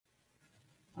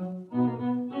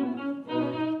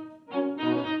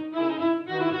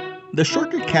The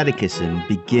Shorter Catechism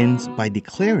begins by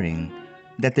declaring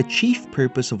that the chief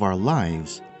purpose of our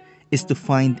lives is to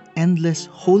find endless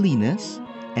holiness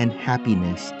and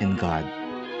happiness in God.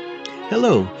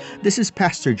 Hello, this is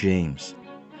Pastor James.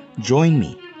 Join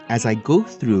me as I go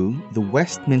through the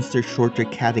Westminster Shorter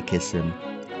Catechism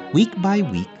week by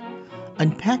week,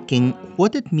 unpacking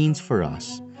what it means for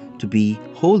us to be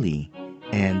holy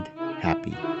and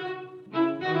happy.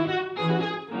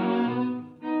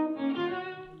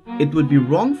 It would be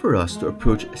wrong for us to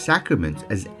approach sacraments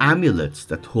as amulets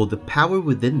that hold the power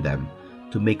within them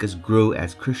to make us grow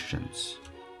as Christians.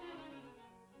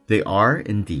 They are,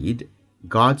 indeed,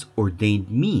 God's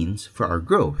ordained means for our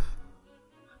growth,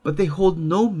 but they hold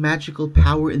no magical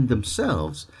power in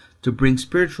themselves to bring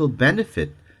spiritual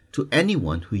benefit to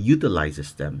anyone who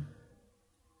utilizes them.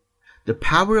 The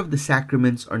power of the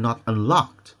sacraments are not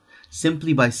unlocked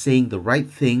simply by saying the right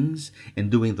things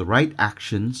and doing the right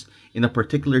actions in a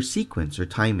particular sequence or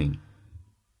timing.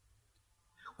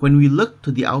 When we look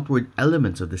to the outward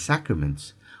elements of the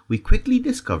sacraments, we quickly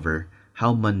discover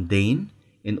how mundane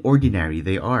and ordinary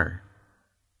they are.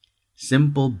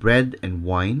 Simple bread and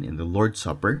wine in the Lord's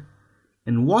Supper,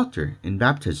 and water in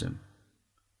baptism.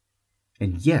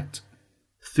 And yet,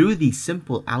 through these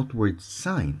simple outward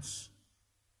signs,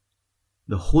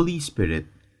 the Holy Spirit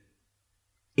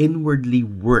inwardly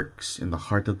works in the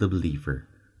heart of the believer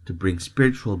to bring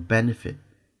spiritual benefit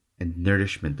and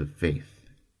nourishment of faith.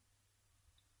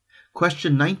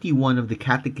 Question 91 of the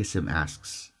Catechism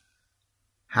asks,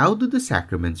 how do the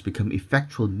sacraments become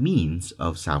effectual means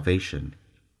of salvation?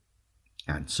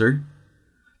 Answer: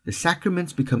 the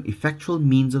sacraments become effectual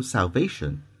means of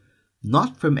salvation,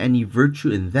 not from any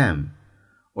virtue in them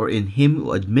or in him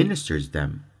who administers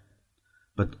them,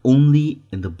 but only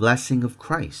in the blessing of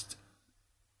Christ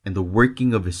and the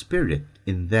working of His Spirit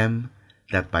in them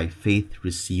that by faith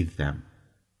receive them.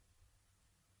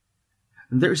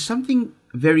 And there is something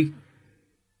very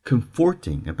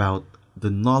comforting about the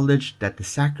knowledge that the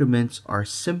sacraments are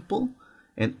simple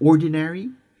and ordinary,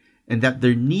 and that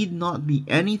there need not be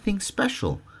anything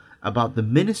special about the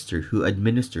minister who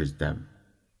administers them.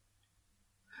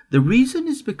 The reason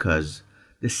is because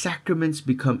the sacraments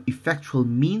become effectual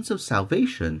means of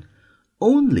salvation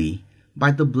only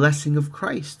by the blessing of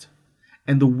Christ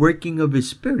and the working of His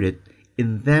Spirit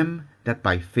in them that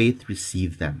by faith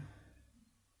receive them.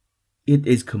 It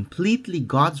is completely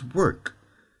God's work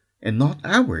and not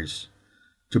ours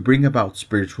to bring about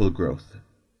spiritual growth.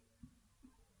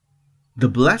 The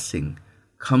blessing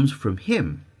comes from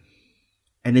Him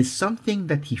and is something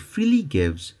that He freely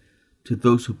gives to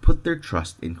those who put their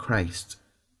trust in Christ.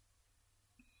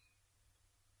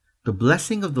 The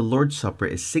blessing of the Lord's Supper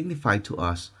is signified to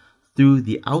us through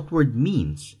the outward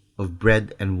means of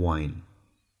bread and wine.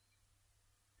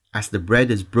 As the bread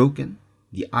is broken,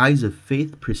 the eyes of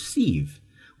faith perceive,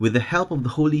 with the help of the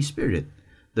Holy Spirit,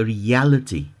 the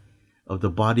reality of the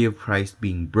body of Christ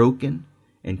being broken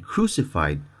and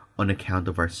crucified on account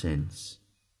of our sins.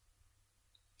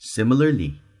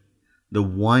 Similarly, the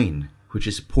wine which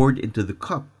is poured into the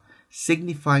cup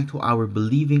signify to our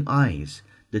believing eyes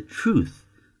the truth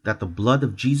that the blood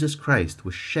of Jesus Christ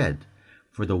was shed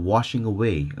for the washing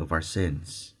away of our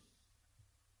sins.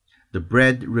 The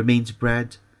bread remains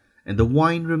bread, and the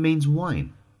wine remains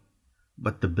wine,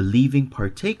 but the believing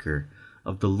partaker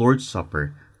of the Lord's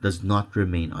Supper does not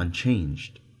remain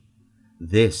unchanged.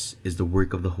 This is the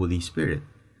work of the Holy Spirit.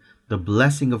 The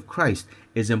blessing of Christ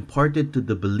is imparted to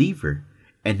the believer,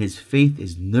 and his faith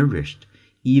is nourished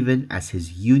even as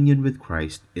his union with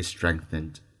Christ is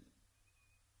strengthened.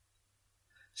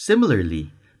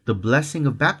 Similarly, the blessing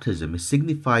of baptism is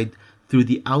signified through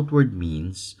the outward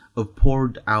means of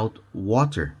poured out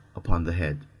water upon the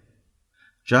head.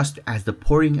 Just as the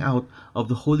pouring out of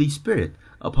the Holy Spirit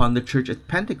upon the church at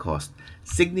Pentecost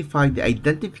signified the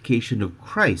identification of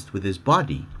Christ with His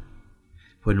body,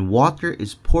 when water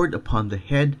is poured upon the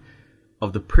head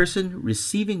of the person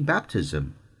receiving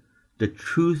baptism, the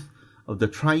truth of the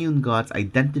triune God's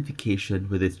identification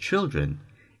with His children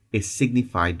is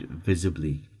signified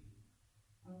visibly.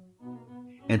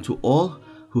 And to all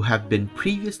who have been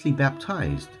previously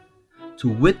baptized, to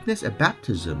witness a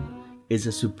baptism is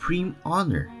a supreme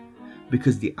honor,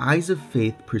 because the eyes of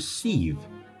faith perceive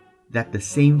that the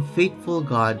same faithful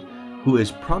God who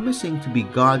is promising to be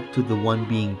God to the one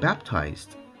being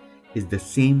baptized is the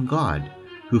same God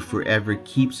who forever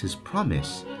keeps His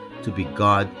promise to be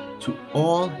God to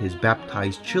all His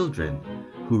baptized children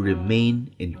who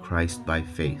remain in Christ by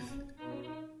faith.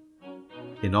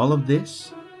 In all of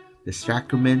this, the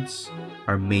sacraments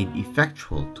are made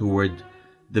effectual toward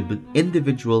the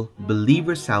individual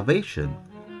believer's salvation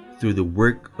through the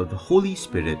work of the Holy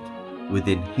Spirit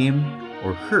within him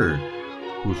or her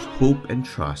whose hope and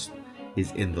trust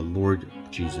is in the Lord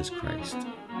Jesus Christ.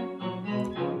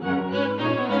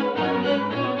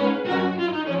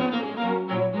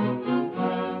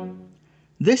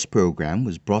 This program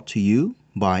was brought to you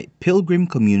by Pilgrim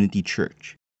Community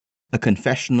Church, a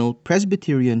confessional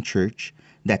Presbyterian church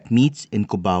that meets in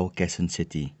Cubao, Quezon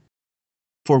City.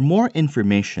 For more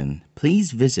information,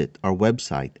 please visit our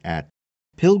website at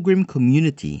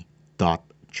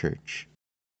pilgrimcommunity.church.